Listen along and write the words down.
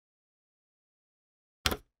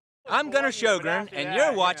I'm Gunner Shogren, and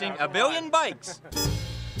you're watching A Billion Bikes.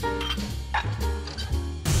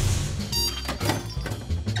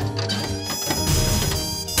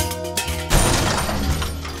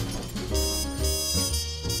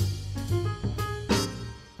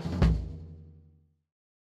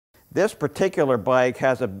 This particular bike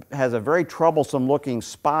has a very troublesome looking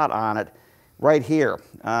spot on it right here.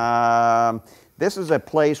 This is a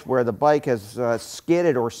place where the bike has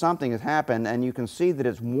skidded or something has happened, and you can see that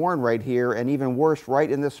it's worn right here, and even worse, right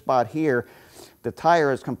in this spot here, the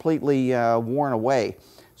tire is completely worn away.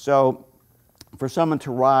 So for someone to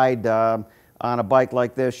ride on a bike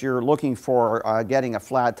like this, you're looking for getting a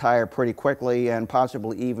flat tire pretty quickly and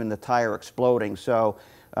possibly even the tire exploding. So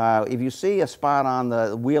if you see a spot on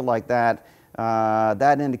the wheel like that,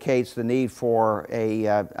 that indicates the need for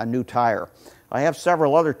a new tire. I have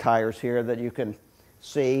several other tires here that you can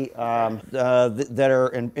see that are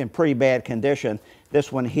in pretty bad condition. This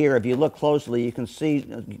one here, if you look closely, you can see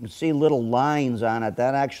little lines on it.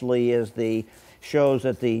 That actually shows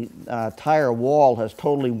that the tire wall has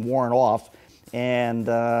totally worn off, and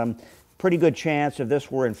pretty good chance if this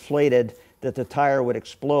were inflated that the tire would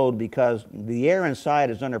explode, because the air inside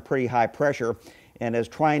is under pretty high pressure and is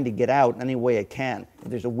trying to get out any way it can. If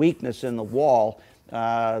there's a weakness in the wall,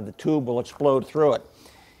 the tube will explode through it.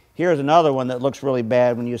 Here's another one that looks really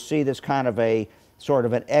bad. When you see this kind of a sort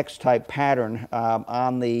of an X-type pattern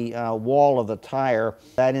on the wall of the tire,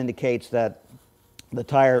 that indicates that the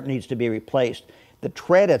tire needs to be replaced. The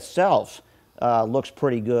tread itself looks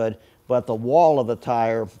pretty good, but the wall of the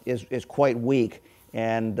tire is quite weak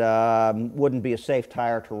and wouldn't be a safe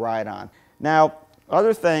tire to ride on. Now,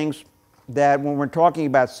 other things that when we're talking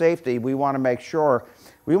about safety, we want to make sure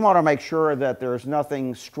that there's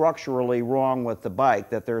nothing structurally wrong with the bike,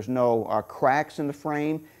 that there's no cracks in the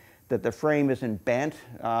frame, that the frame isn't bent,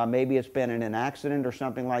 maybe it's been in an accident or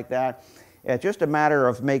something like that. It's just a matter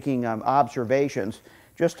of making observations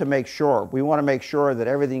just to make sure. We want to make sure that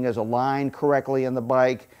everything is aligned correctly in the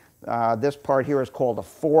bike. This part here is called a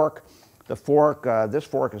fork. The fork, this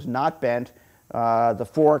fork is not bent. The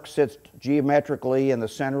fork sits geometrically in the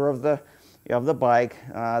center of the bike.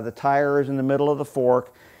 The tire is in the middle of the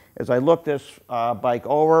fork. As I look this bike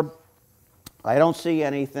over, I don't see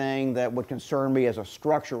anything that would concern me as a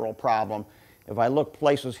structural problem. If I look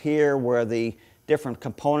places here where the different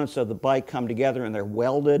components of the bike come together and they're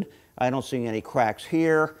welded, I don't see any cracks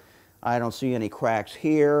here. I don't see any cracks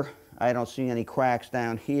here. I don't see any cracks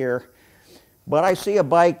down here. But I see a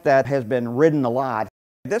bike that has been ridden a lot.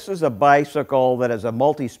 This is a bicycle that is a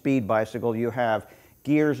multi-speed bicycle. You have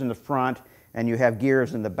gears in the front and you have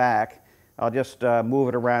gears in the back. I'll just move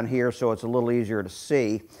it around here so it's a little easier to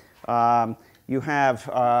see. You have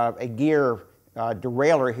a gear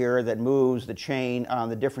derailleur here that moves the chain on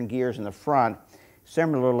the different gears in the front.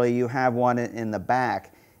 Similarly, you have one in the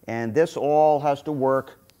back. And this all has to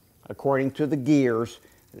work according to the gears.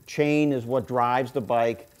 The chain is what drives the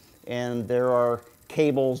bike, and there are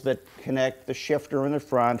cables that connect the shifter in the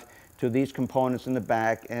front to these components in the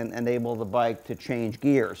back and enable the bike to change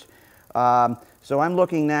gears. So I'm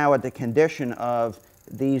looking now at the condition of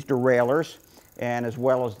these derailleurs and as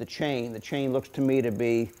well as the chain. The chain looks to me to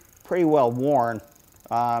be pretty well worn,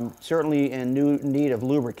 certainly in need of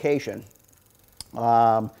lubrication.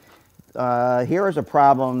 Here is a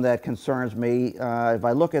problem that concerns me. If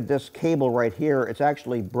I look at this cable right here, it's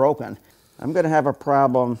actually broken. I'm going to have a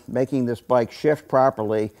problem making this bike shift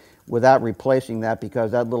properly without replacing that, because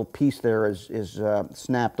that little piece there is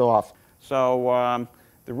snapped off. So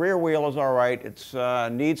the rear wheel is all right.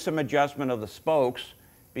 It needs some adjustment of the spokes,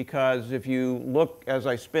 because if you look as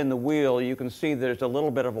I spin the wheel, you can see there's a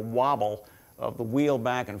little bit of a wobble of the wheel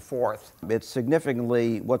back and forth. It's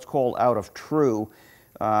significantly what's called out of true.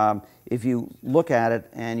 If you look at it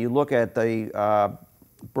and you look at the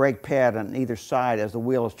brake pad on either side as the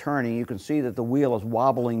wheel is turning, you can see that the wheel is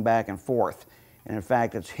wobbling back and forth. And in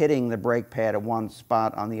fact, it's hitting the brake pad at one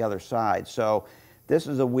spot on the other side. So this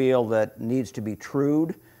is a wheel that needs to be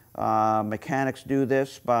trued. Mechanics do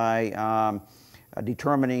this by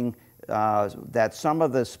determining that some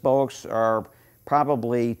of the spokes are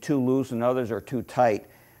probably too loose and others are too tight.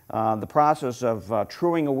 The process of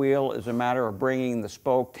truing a wheel is a matter of bringing the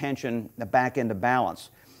spoke tension back into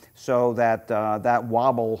balance, so that that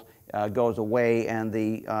wobble goes away and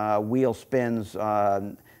the wheel spins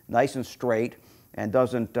nice and straight and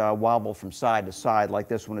doesn't wobble from side to side like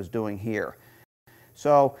this one is doing here.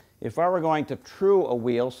 So if I were going to true a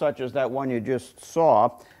wheel such as that one you just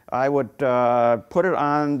saw, I would put it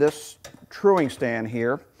on this truing stand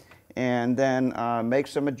here and then make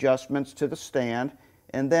some adjustments to the stand,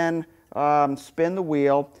 and then spin the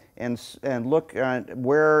wheel and look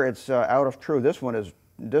where it's out of true. This one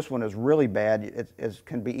is really bad. It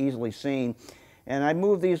can be easily seen. And I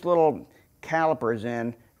move these little calipers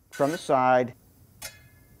in from the side,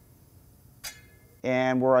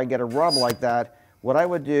 and where I get a rub like that, what I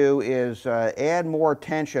would do is add more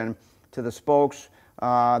tension to the spokes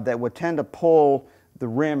that would tend to pull the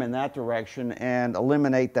rim in that direction and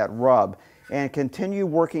eliminate that rub. And continue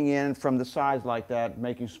working in from the sides like that,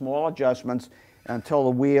 making small adjustments until the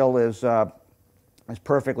wheel is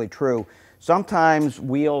perfectly true. Sometimes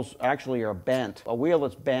wheels actually are bent. A wheel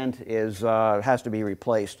that's bent has to be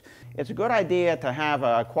replaced. It's a good idea to have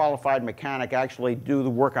a qualified mechanic actually do the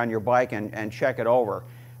work on your bike and check it over.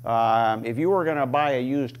 If you were going to buy a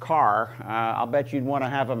used car, I'll bet you'd want to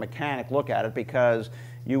have a mechanic look at it, because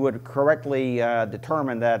you would correctly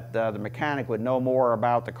determine that the mechanic would know more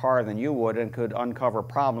about the car than you would and could uncover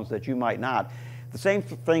problems that you might not. The same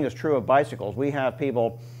thing is true of bicycles. We have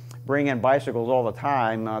people bring in bicycles all the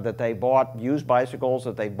time that they bought, used bicycles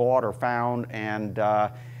that they bought or found, and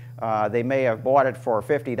they may have bought it for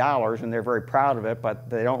 $50 and they're very proud of it, but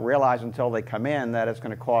they don't realize until they come in that it's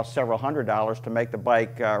going to cost several $100s to make the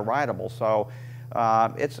bike rideable. So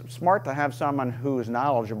it's smart to have someone who is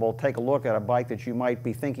knowledgeable take a look at a bike that you might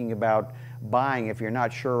be thinking about buying if you're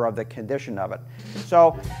not sure of the condition of it.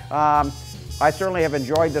 So I certainly have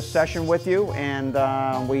enjoyed this session with you, and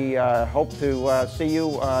we hope to see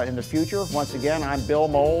you in the future. Once again, I'm Bill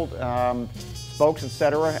Mould, Spokes,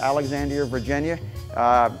 etc., Alexandria, Virginia.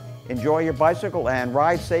 Enjoy your bicycle and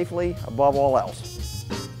ride safely above all else.